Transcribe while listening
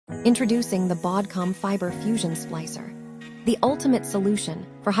Introducing the BAUDCOM Fiber Fusion Splicer, the ultimate solution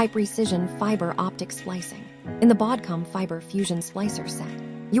for high-precision fiber optic splicing. In the BAUDCOM Fiber Fusion Splicer set,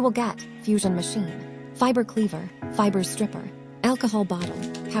 you will get fusion machine, fiber cleaver, fiber stripper, alcohol bottle,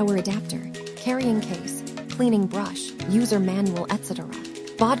 power adapter, carrying case, cleaning brush, user manual, etc.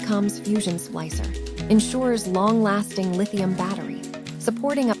 BAUDCOM's Fusion Splicer ensures long-lasting lithium battery,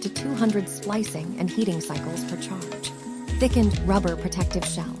 supporting up to 200 splicing and heating cycles per charge. Thickened rubber protective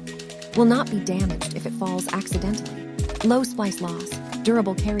shell will not be damaged if it falls accidentally. Low splice loss,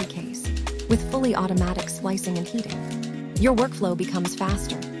 durable carry case, with fully automatic splicing and heating. Your workflow becomes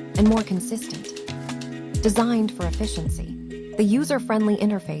faster and more consistent. Designed for efficiency, the user-friendly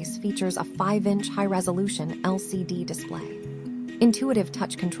interface features a 5-inch high-resolution LCD display, intuitive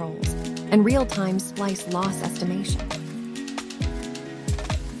touch controls, and real-time splice loss estimation.